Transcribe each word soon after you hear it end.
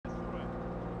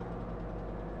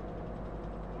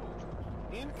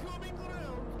Incoming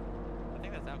ground. I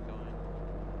think that's outgoing.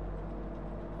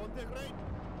 Contact right.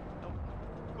 Nope.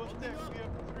 Contact, we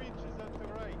have breaches at the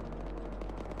right.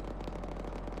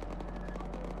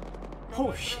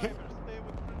 Oh shit. Driver, stay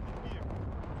with friendly gear.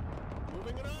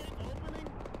 Moving right. Opening.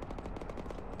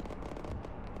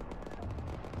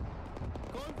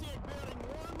 Contact bearing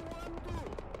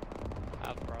 112.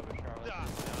 Alpha Bravo Charlie. Ah,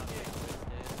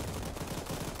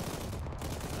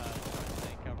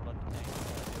 Tank cover, let the tank.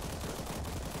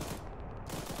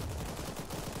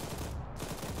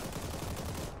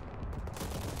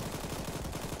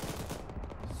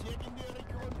 Secondary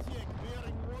contact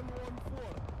bearing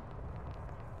 114.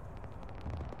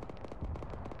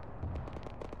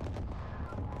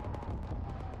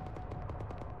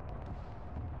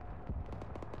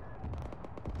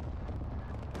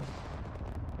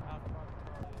 Alpha Bravo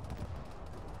Charlie.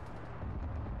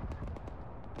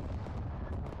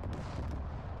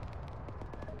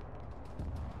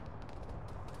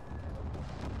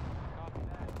 Copy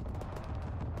that.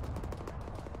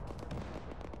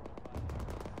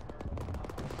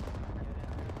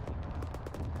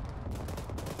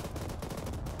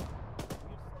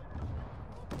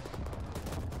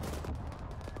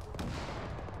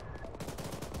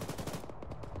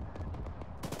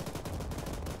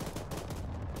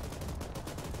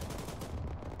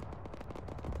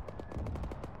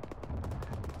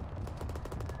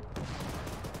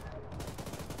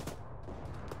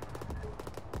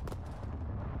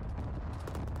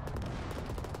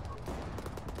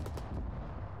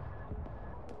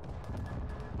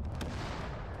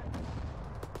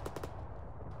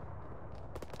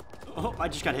 Oh, I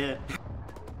just got hit.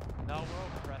 No, we're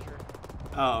over pressure.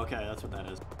 Oh, okay, that's what that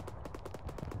is.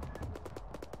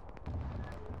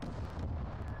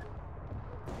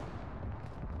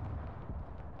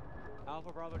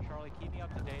 Alpha Bravo Charlie, keep me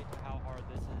up to date to how hard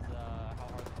this is going.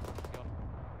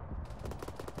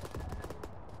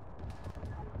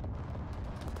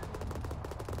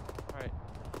 Alright.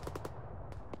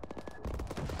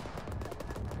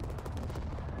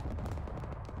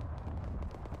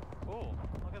 Cool,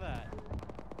 look at that.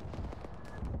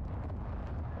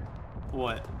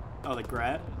 What? Oh, the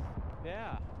grad?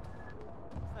 Yeah.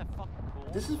 Isn't that fucking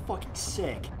cool? This is fucking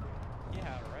sick.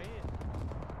 Yeah, right?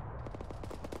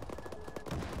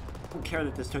 I don't care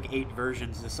that this took 8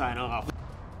 versions to sign off.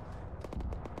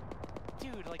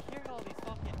 Dude, like hearing all these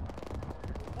fucking...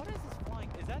 What is this flying?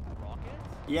 Is that the rockets?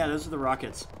 Yeah, those are the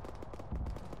rockets.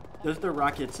 Those are the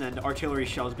rockets and artillery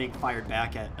shells being fired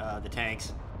back at the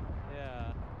tanks.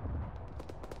 Yeah.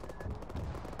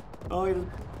 Oh,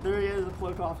 there he is, the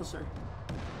cloak officer.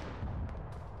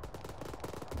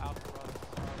 Alpha Bravo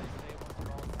Charlie, stay once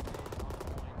you're all stayed on the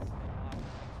points. And I'll have to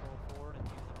control forward and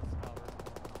use them as cover.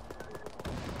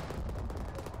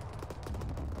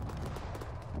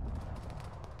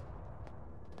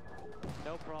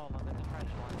 No problem, I'm in the trench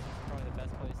line. This is probably the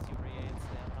best place to regain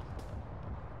stamina.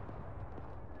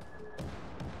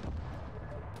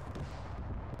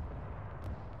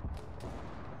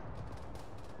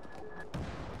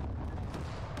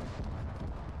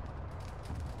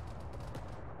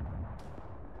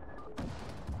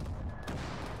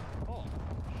 Oh,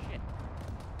 shit.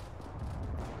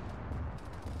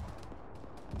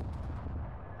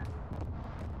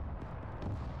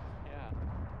 Yeah.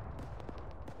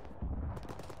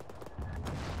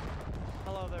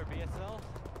 Hello there, BSL.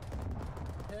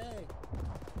 Hey,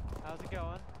 How's it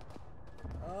going?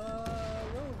 a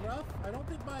little rough. I don't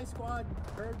think my squad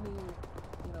heard me,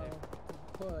 you know,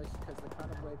 push because they're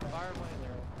kind of way back. Fire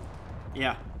laser.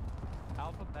 Yeah.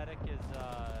 Alpha Medic is,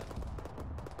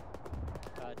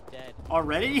 dead.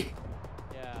 Already?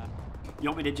 Yeah. You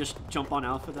want me to just jump on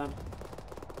Alpha then?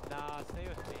 Nah, stay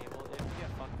with me. Well, if you get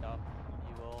fucked up,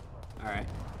 you will. Alright.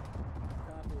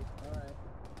 Copy. All right.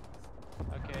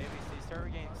 Okay, ABC, start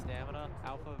regaining stamina.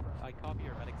 Alpha, I copy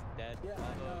your medic's dead. Yeah, I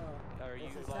know. Are you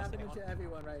This is lost happening anyone? to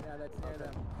everyone right now that's near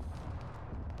them.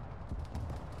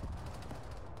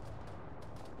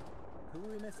 Who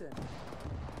are we missing?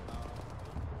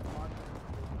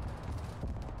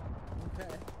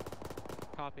 Okay.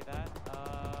 Copy that.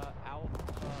 Alpha,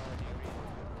 do you read?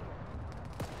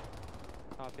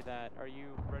 Copy that. Are you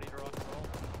ready to rock and roll?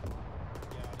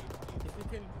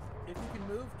 If you can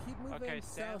move, keep moving Okay,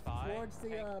 stand south by. towards the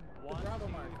One, Bravo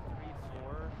two, mark. 3,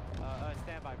 4.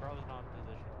 Stand by. Bravo's not in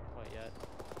position quite yet.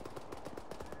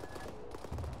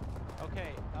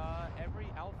 Okay, every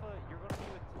Alpha, you're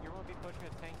gonna be pushing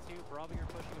with tank 2. Bravo, you're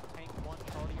pushing with tank 1.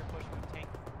 Charlie, you're pushing with tank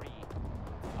 3.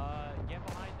 Get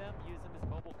behind them. Use them as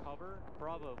mobile cover.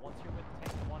 Bravo, once you're with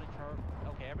tank 1 and Charlie.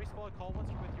 Okay, every squad call once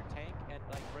you're with your tank and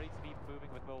like ready to be moving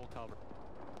with mobile cover.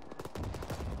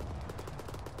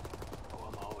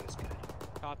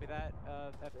 Copy that,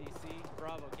 FDC.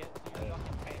 Bravo, get to your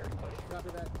fucking tank. Copy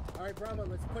that. Alright, Bravo,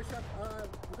 let's push up.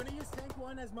 We're gonna use tank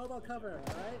 1 as mobile cover,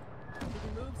 alright? If you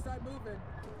can move, start moving.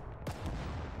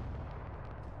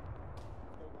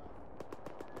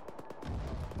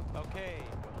 Okay,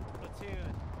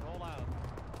 platoon, roll out.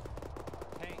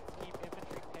 Tanks, keep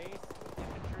infantry pace.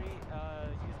 Infantry,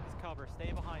 use this cover.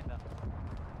 Stay behind them.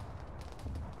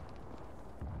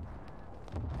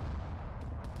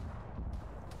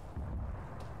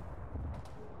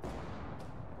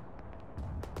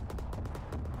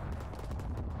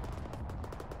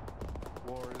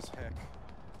 War is heck.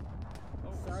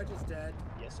 Sarge is dead.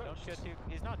 Yes, sir. Don't get too.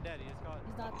 He's not dead. He just got.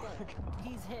 He's not dead.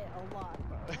 He's hit a lot.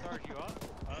 Sarge, you up?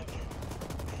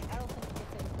 I don't think he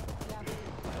gets anything.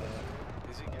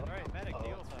 Yeah, Is he getting Alright, medic, oh,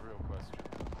 deal that's with a him. real question.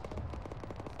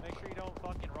 Just make sure you don't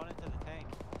fucking run into the tank.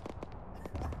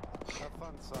 Have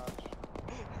fun, Sarge.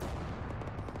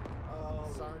 Oh,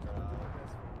 Sarge, I'm gonna do my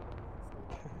best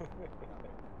for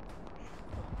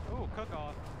you. Ooh, cook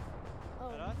off. oh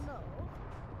Is that us? no.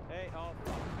 Hey, oh,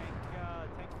 fuck,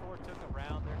 tank 4 took a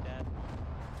round. They're dead.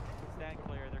 Stand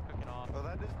clear. They're cooking off. Well,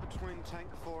 that is between Tank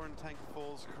 4 and Tank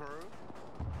 4's crew.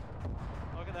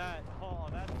 Look at that. Oh,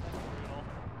 that's brutal.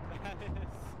 That is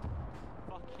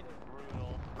fucking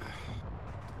brutal.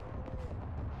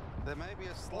 There may be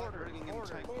a slight rigging in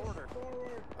Tank 4.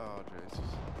 Forward. Oh, Jesus.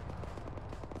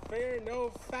 Fear no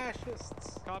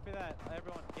fascists. Copy that.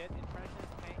 Everyone, get entrenched in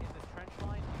this tank, in this trench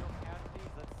line. No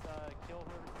casualties. Let's kill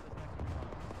whoever's in this next tree line.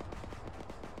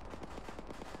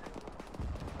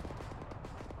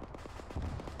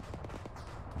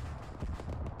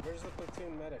 Where's the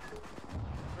platoon medic?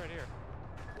 It's right here.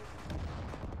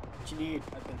 What you need?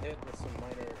 I've been hit with some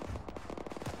minor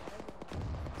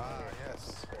Ah,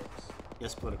 yes. scrapes.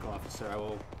 Yes, political officer. I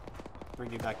will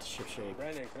bring you back to ship shape.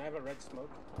 Brandon, can I have a red smoke?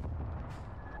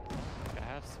 I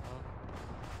have smoke.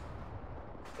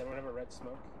 Does anyone have a red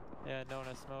smoke? Yeah, no one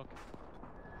has smoke.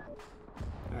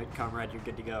 All right, comrade, you're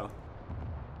good to go.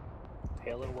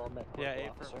 Taylor, well met. Yeah,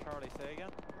 political A for officer. Charlie. Say again.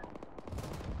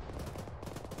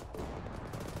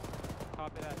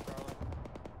 Copy that, Charlie.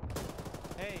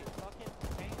 Hey, fucking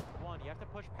tank 1. You have to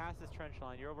push past this trench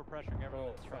line. You're overpressuring everyone Oh,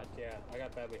 in this fuck, trench. yeah. I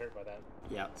got badly hurt by that.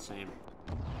 Yeah, same.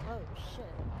 Oh shit.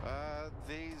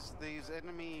 These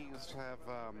enemies have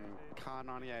Car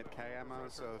 98K ammo,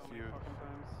 so if you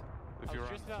I run was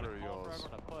just about to through call for yours,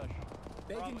 everyone to push.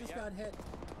 Bacon Bravo, just yeah. got hit.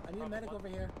 I need a medic over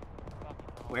here. Fucking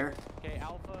hell. Where? Okay,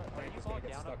 Alpha, are Tank you is gonna locked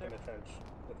get down stuck up there? in the trench.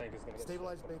 The tank is gonna get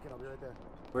Stabilize stuck. bacon, I'll be right there.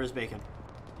 Where's Bacon?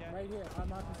 Yeah. Right here, on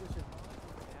my position.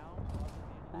 Down.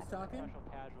 Who's talking? Special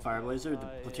casualty. Fireblazer, the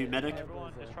platoon medic?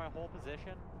 Everyone, just try hold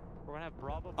position. We're gonna have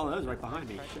Bravo. Oh, that was push right this behind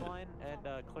me. trench Shit. line and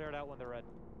clear it out when they're ready.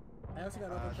 I also got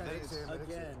medics overtrenched here, medics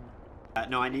here. again.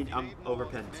 No, I'm you need more-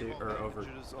 overpinned you too, need more or over.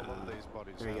 bandages, a lot of these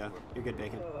bodies There you go. have them. You're good,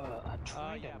 Bacon. I'm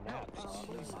trying yeah, to nap. no, so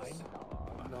do you mind?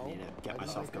 No. I need to get I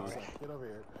myself need to going. fix it. Get over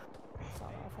here.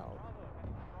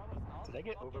 Did I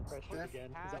get overpressured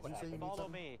again? Is that what you say you happened? need Follow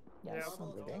something? me. Yes, I'm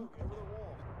leaving. Over the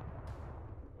wall.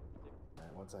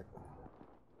 Alright, one sec.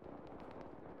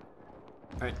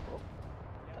 All right.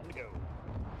 Time to go.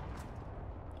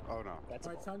 Oh no. That's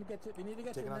Alright, all. time to get to. We need to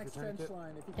get to Taking the off next your trench tourniquet?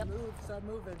 line. If you can move, start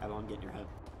moving. I won't get in your head.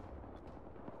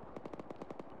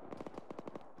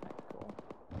 Cool.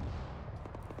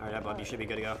 All right, Bob, you should be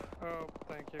good to go. Oh,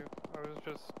 thank you. I was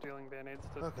just stealing band-aids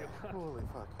to Okay, heal. holy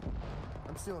fuck.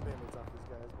 I'm stealing band-aids off these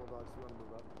guys. Bulldogs, you wanna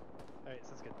move up? Alright,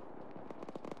 sounds good.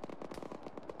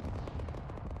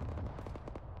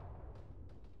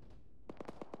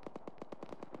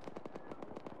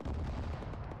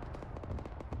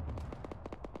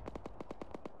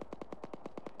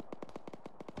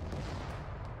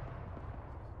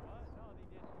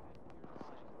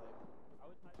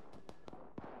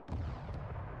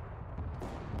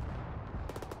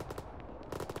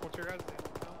 What's your guys' name?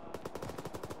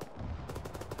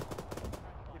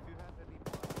 If you have any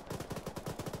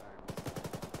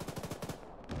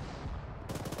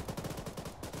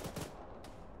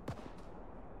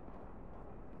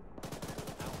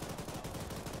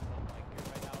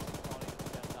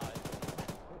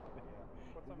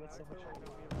What's up, We got so Max?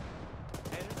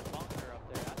 much- Hey, there's a bunker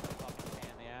up there. That's a fucking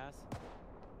pain in the ass.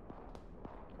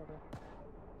 Okay.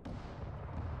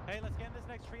 Hey, let's get in this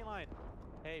next tree line.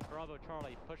 Hey, Bravo,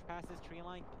 Charlie, push past this tree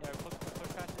line. Push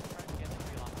past this trench and get in the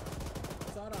tree line.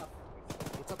 Sawed off.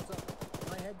 What's up, what's up?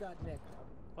 My head got nicked.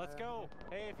 Let's go.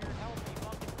 Hey, if you're healthy,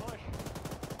 fucking push.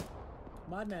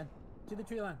 Modman, to the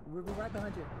tree line. We'll be right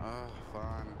behind you. Oh,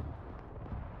 fine.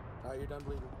 Alright, you're done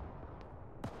bleeding.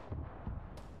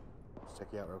 Let's check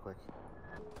you out real quick.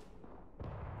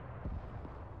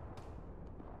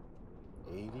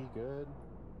 80, good.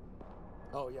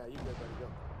 Oh yeah, you good, buddy, go.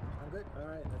 I'm good. All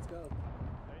right, let's go.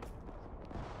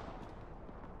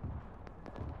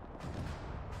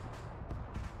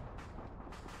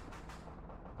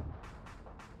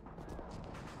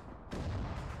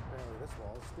 Apparently this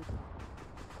wall is stupid.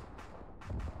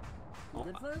 You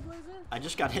good, Fireblazer? I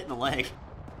just got hit in the leg.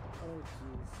 Oh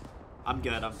jeez. I'm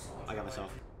good. I got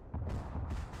myself.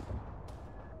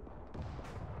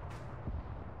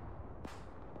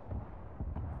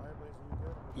 Fireblazer, you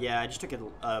good? Yeah, I just took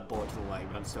a bullet to the leg,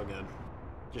 but I'm still good.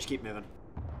 Just keep moving.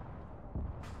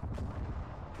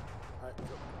 Alright, go.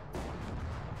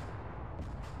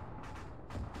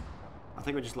 I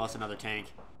think we just lost another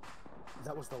tank.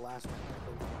 That was the last one, I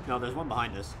think. No, there's one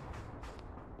behind us.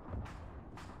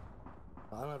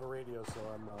 I don't have a radio, so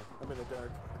I'm in the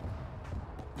dark.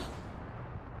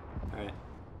 Alright.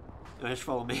 Just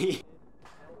follow me.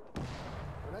 We're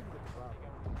not gonna get the problem.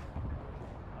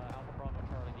 Alpha Bravo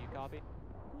Charlie, do you copy?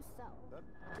 Who's south?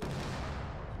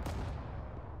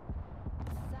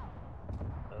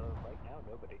 Right now,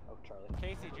 nobody. Oh, Charlie.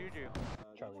 Casey, Juju.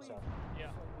 Charlie south. Yeah.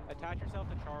 Attach yourself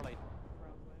to Charlie.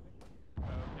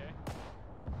 Okay.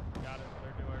 Got it.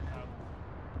 They're doing south.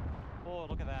 Oh,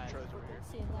 look at that. Charlie's over here.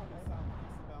 Seeing that, right?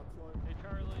 Hey,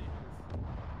 Charlie.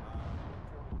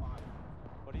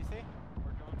 What do you see?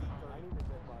 We're going I south. need a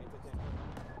dead body.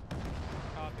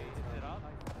 Copy. Is it up?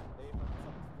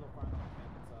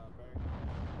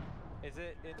 Is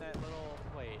it in that little...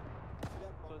 Wait.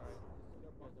 So it's...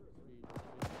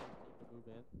 Move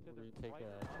in. To the We take right.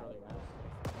 Charlie West.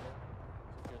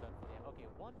 Yeah, okay,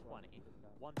 120.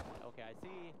 120. Okay, I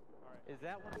see. Is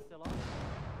that one still up?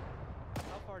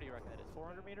 How far do you reckon that is?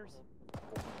 400 meters?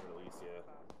 400 at least, yeah.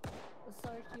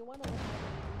 Sarge, do you want to look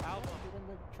Alpha. in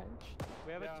the trench?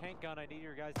 We have a tank gun. I need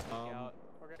your guys to take out.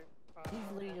 Okay. He's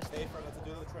literally just... Hey, friend, let's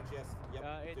do the trench, yes. Yep,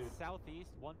 It's dude. southeast,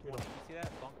 120. You see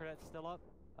that bunker that's still up?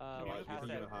 No, I past think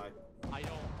that. you're high. I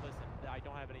don't listen. I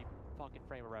don't have any fucking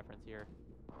frame of reference here.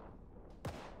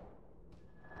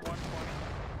 120.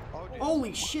 Oh, dude.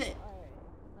 Holy shit!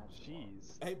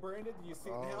 Jeez. Hey, Brandon, do you see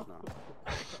Oh, now?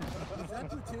 no. Is that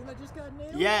platoon that just got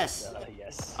nailed? Yes!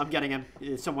 Yes. I'm getting him.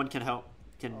 Someone can help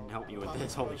me with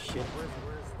this. Holy shit.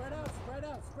 Spread out, spread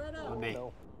out, spread out. On me.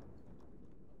 No.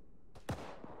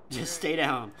 Just stay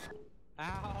down.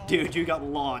 Ow! Dude, you got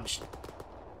launched.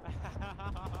 Hey,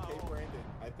 Brandon,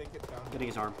 I think it's down. Getting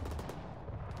his arm.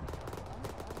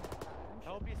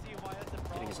 Hope you see why that's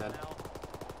a Getting his head. problem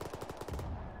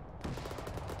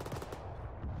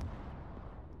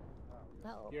now.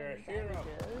 Help. You're a any hero.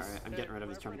 bandages? Alright, I'm getting rid of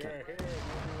his You're tourniquet. here.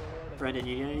 Brendan,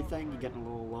 you need anything? You getting a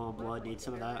little low on blood? Need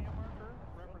some of that?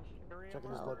 Checking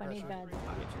his Help, blood I need pressure. bandages.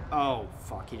 I'll get you. Oh,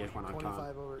 fuck. He just went on 25 con.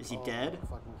 over. Is he oh, dead?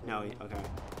 fucking kidding No, me. okay.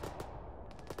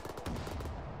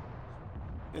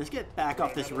 Let's get back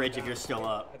off this ridge if you're still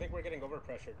up. I think we're getting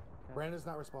overpressured. Brandon's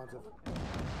not responsive.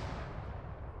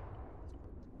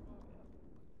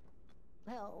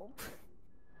 Help.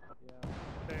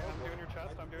 Okay, I'm doing your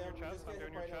chest. I'm doing your chest. I'm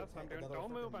doing your chest. I'm doing.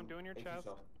 Don't move. I'm doing your chest.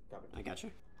 I got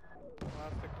you.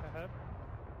 Elastic to head.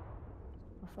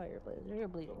 Fireblazer, you're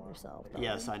bleeding yourself. dog.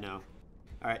 Yes, I know.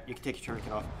 Alright, you can take your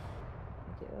tourniquet off.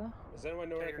 Thank you. Does anyone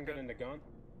know where Okay, I can you're get in the gun?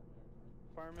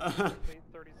 Fireman,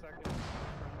 30 seconds.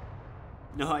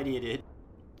 No idea, dude.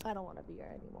 I don't want to be here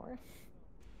anymore.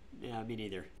 Yeah, me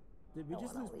neither. Did we I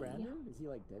just wanna lose leave. Brandon? Is he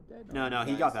like dead? No, no,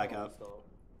 he got back up.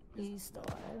 He's still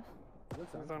alive. He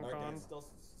looks He's on. on Alright, con. guys,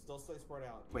 still stay spread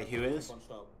out. Wait, who is?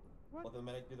 Bunched up. Let the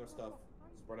medic do their stuff.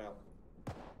 Spread out.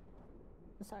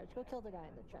 Sarge, go kill the guy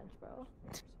in the trench, bro.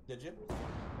 Did you?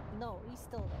 No, he's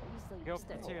still there. He's still Go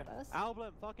staying here. with us.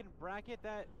 Album, fucking bracket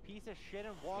that piece of shit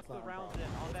and walk That's not around a it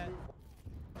on problem.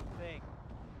 that thing.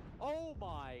 Oh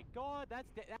my god, that's